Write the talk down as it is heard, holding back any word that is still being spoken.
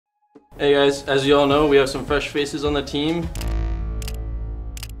Hey guys, as you all know, we have some fresh faces on the team.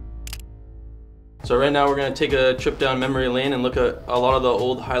 So right now we're going to take a trip down memory lane and look at a lot of the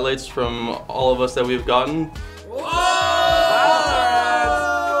old highlights from all of us that we've gotten. Whoa!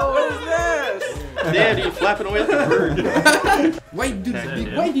 What is this? Dad, are you flapping away like a bird? Why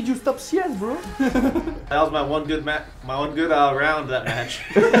did you stop CS, bro? That was my one good round that match.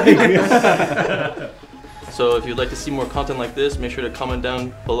 So if you'd like to see more content like this, make sure to comment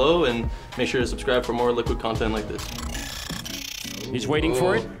down below and make sure to subscribe for more liquid content like this. He's waiting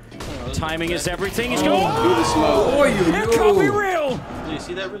for it. Timing is everything. He's going. Through the smoke. Here comes be real. Do you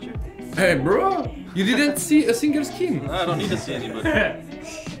see that, Richard? Hey, bro, you didn't see a single skin. I don't need to see anybody.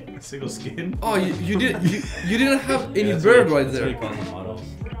 A single skin? Oh, you didn't have any bird right there.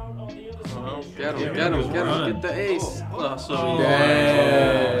 Get him, get the ace. Oh, so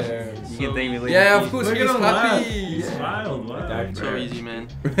Yeah. You can thank me later. Yeah, of course, Look he's at him laugh. happy. He smiled. Wow. so easy, man.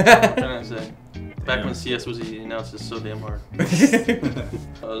 What I'm trying to say. Back when CS was easy, now it's just so damn hard. I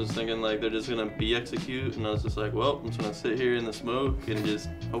was just thinking like they're just gonna B execute, and I was just like, well, I'm just gonna sit here in the smoke and just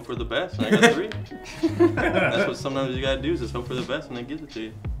hope for the best, and I got 3. That's what sometimes you gotta do, is just hope for the best, and it gives it to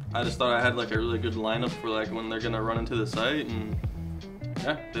you. I just thought I had like a really good lineup for like when they're gonna run into the site, and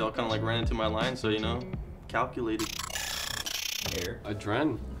yeah, they all kind of like ran into my line, so you know, calculated.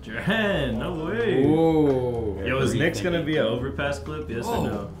 adreN. adreN, no way. Whoa. Yo, is Nick's gonna be an overpass clip? Yes or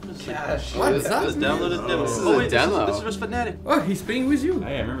no? Cash. What's that? Just download a demo. This is Oh a wait, demo. this is just Fnatic. Oh, he's playing with you.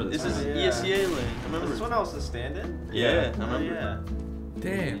 I remember this. This is ESEA lane. I remember. This one I was the stand-in? Yeah, I remember. Yeah.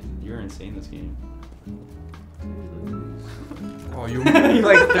 Damn. You're insane this game. Oh, you. You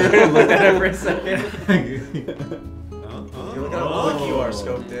like turned and looked at it for a second. Look how quick you are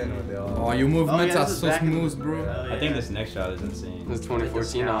scoped in with the Oh, your movements are so smooth, bro. I think this next shot is insane. This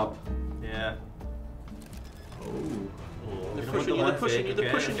 2014 op. Yeah. They're pushing you, they're pushing you,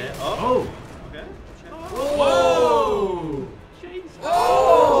 they're pushing you. Oh! Okay. Whoa!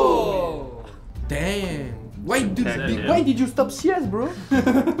 Oh! Damn. Why did you stop CS, bro? I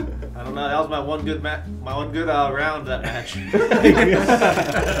don't know. That was my one good round that match.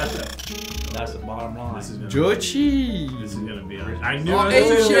 That's the bottom line. This is gonna Jochi. This is gonna be. I knew Oh,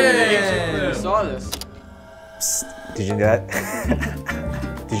 it was gonna Elige. be. saw this. Did you know?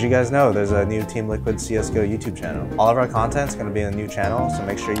 Did you guys know there's a new Team Liquid CSGO YouTube channel? All of our content's gonna be in a new channel, so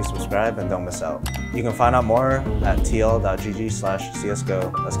make sure you subscribe and don't miss out. You can find out more at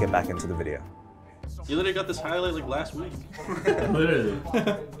tl.gg/CSGO. Let's get back into the video. You literally got this highlight like last week. Literally.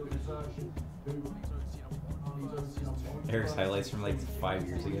 Eric's highlights from like 5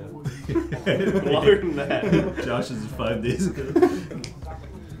 years ago. Longer than that. Josh's is 5 days ago.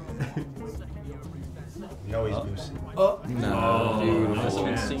 No, he's boosted. No. Dude, That's some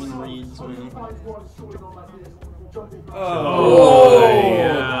insane reads, man. Oh,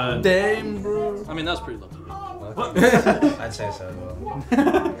 yeah. Damn, bro. I mean, that's pretty lucky. I'd say so.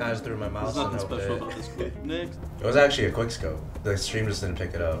 Kind of threw my mouse There's and nothing hoped special it. about this clip. Next. It was actually a quick scope. The stream just didn't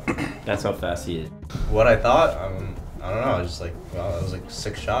pick it up. That's how fast he is. What I thought, I don't know. I was just like, well, it was like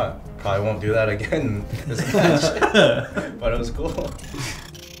 6 shot. Probably won't do that again this match. But it was cool.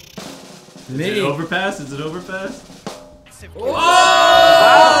 Is it overpass? Is it overpass? Oh!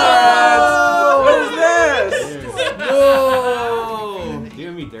 What is this? No!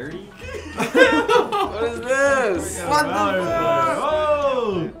 Doing me dirty? What is this? What the fuck?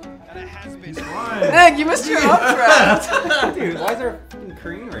 Oh! He's flying. Nick, you missed your updraft. Dude, why is there a fucking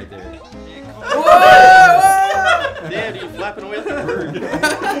crane right there? Dad, are you flapping away like a bird?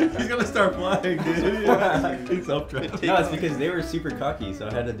 He's gonna start flying, dude. He's up trapped. No, it's because they were super cocky, so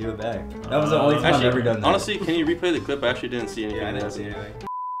I had to do it back. That was the only time I've ever done that. Honestly, can you replay the clip? I actually didn't see anything. Yeah, I didn't see anything.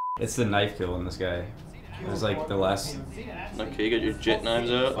 It's the knife kill on this guy. It was like the last. Okay, you got your jet knives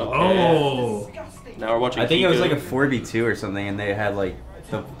out. Okay. Oh! Now we're watching. I think it was Kiko. like a 4v2 or something, and they had like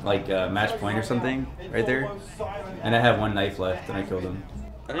the match point or something right there, and I had 1 knife left, and I killed him.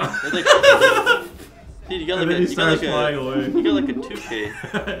 Dude, you got And like then he starts flying away. You got like a 2K.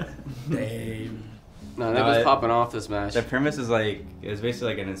 Damn. No, Nick was popping off this match. The premise is like it was basically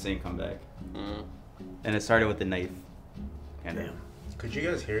like an insane comeback, and it started with the knife. Damn. Could you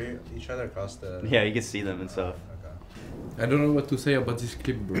guys hear each other across the? Yeah, you could see them and stuff. Okay. I don't know what to say about this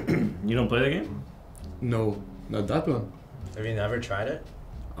clip, bro. You don't play the game? No, not that one. Have you never tried it?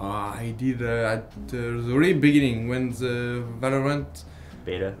 I did at the very beginning when the Valorant.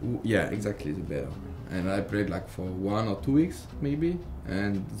 Beta. Yeah, exactly, the beta. And I played like for 1 or 2 weeks, maybe.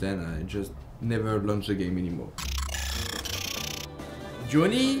 And then I just never launched the game anymore.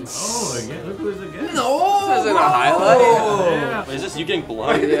 Johnny? Oh, again? Look who's again. No! This isn't a highlight. Yeah. Wait, is this you getting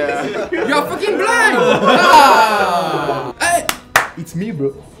blind? Yeah. You're fucking blind! Ah! Hey! It's me,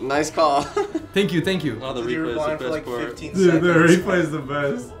 bro. Nice call. Thank you, thank you. Oh, the You were replay is blind the for best like part. 15 Dude, seconds. the replay is the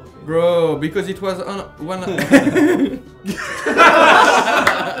best. Bro, because it was on one.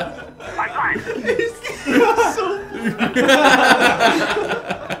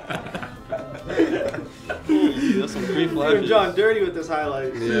 That's some great flashes. John dirty with this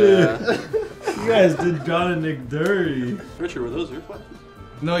highlight. Yeah. You guys did John and Nick dirty. Richard, were those your flashes?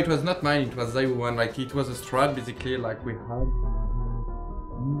 No, it was not mine. It was Zai one. Like it was a strat, basically. Like we had.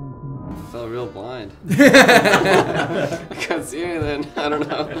 Felt real blind. I can't see anything. I don't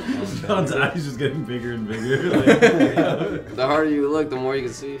know. John's eyes just getting bigger and bigger. Like, The harder you look, the more you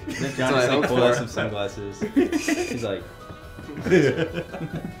can see. Then That's John what I just like hope pulled out for. some sunglasses. He's like,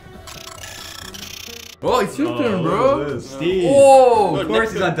 Oh, it's your turn, bro. Steve. Oh, of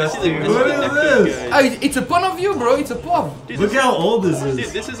course he's on dust This is too. What like is the this? guy. Ah, it's a pun of you, bro. It's a pun. Dude, Look this how old this Dude,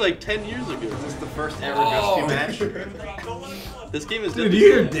 is. this is like 10 years ago. This is the first ever Dusty match. This game is Dude, definitely-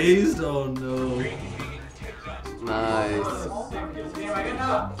 you're dazed? Oh no. Nice. Good calls,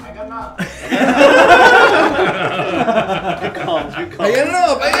 good I calls. got it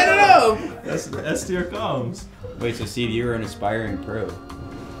up. I got it up. That's S tier comms. Wait, so Steve, you were an aspiring pro.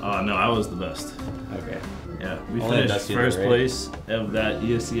 Oh no, I was the best. Okay. Yeah, we Only finished Dusty first though, right? place of that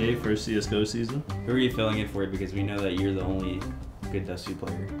ESCA first CSGO season. Who are you filling in for? Because we know that you're the only good Dust 2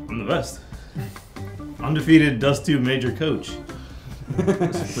 player. I'm the best. Undefeated Dust 2 major coach.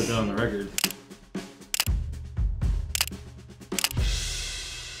 Let's put that on the record.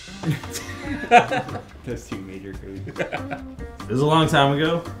 Dust 2 major coach. It was a long time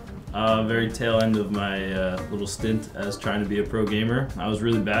ago. Very tail end of my little stint as trying to be a pro gamer. I was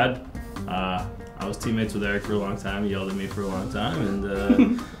really bad. I was teammates with Eric for a long time. He yelled at me for a long time,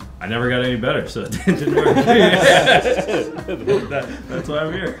 and I never got any better, so it didn't work. That's why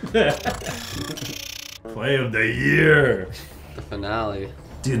I'm here. Play of the year. The finale.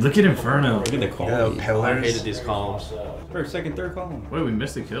 Dude, look at Inferno. Look at the column. pillars. I hated these columns. First, second, third column. Wait, we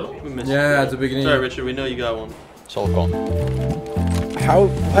missed a kill? We missed Yeah, it. at the beginning. Sorry, Richard, we know you got one. Soul call. How?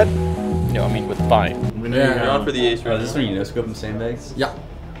 What? No, I mean with 5. We know Yeah. you You're got on for the ace Oh, right is this now. when you no scope and sandbags? Yeah.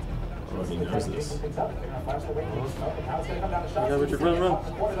 Oh, he knows this. Yeah, Richard, run, run.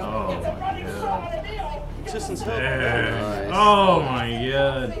 Oh, my God. Existence help. There. Nice. Oh, my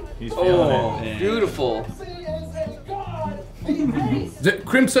God. He's feeling Oh, it. beautiful. The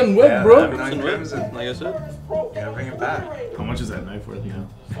Crimson Web, bro. Like I said, Gotta bring it back. How much is that knife worth, you know?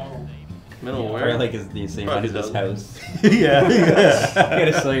 minimal Probably wear. like it's the same Probably amount as this doesn't. house. Yeah, yeah. You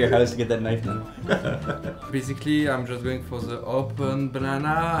gotta sell your house to get that knife now. Basically, I'm just going for the open banana.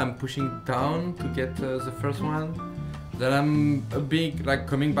 I'm pushing down to get the first one. Then I'm a big like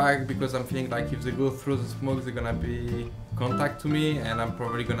coming back because I'm feeling like if they go through the smoke, they're gonna be contact to me, and I'm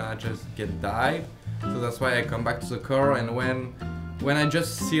probably gonna just get died. So that's why I come back to the core, and when I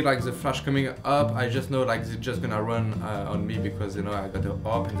just see like the flash coming up, I just know like they're just gonna run on me because you know I got the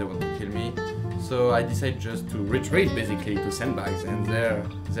op and they want to kill me. So I decide just to retreat basically to sandbags, and there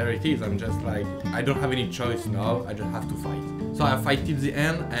it is. I'm just like I don't have any choice now. I just have to fight. So I fight till the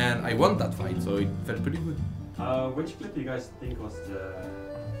end, and I won that fight. So it felt pretty good. Which clip do you guys think was the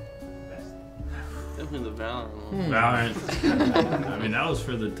best? Definitely the Valorant one. Valorant. I mean, that was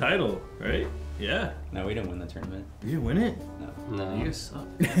for the title, right? Yeah. No, we didn't win the tournament. You didn't win it? No. You guys suck.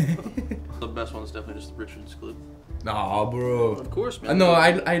 The best one is definitely just Richard's clip. Nah, bro. Of course, man. No,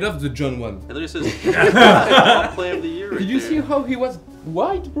 I love the John one. It literally says play of the year right Did you there. see how he was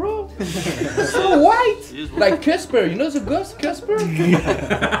white, bro? So white! He is Like Casper, you know the ghost Casper?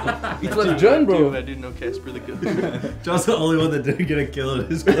 It was John, bro. I do know Casper the Ghost. John's the only one that didn't get a kill in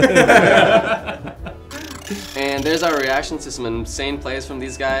his clip. And there's our reaction to some insane plays from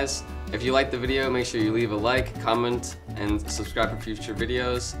these guys. If you liked the video, make sure you leave a like, comment, and subscribe for future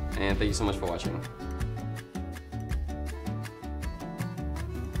videos. And thank you so much for watching.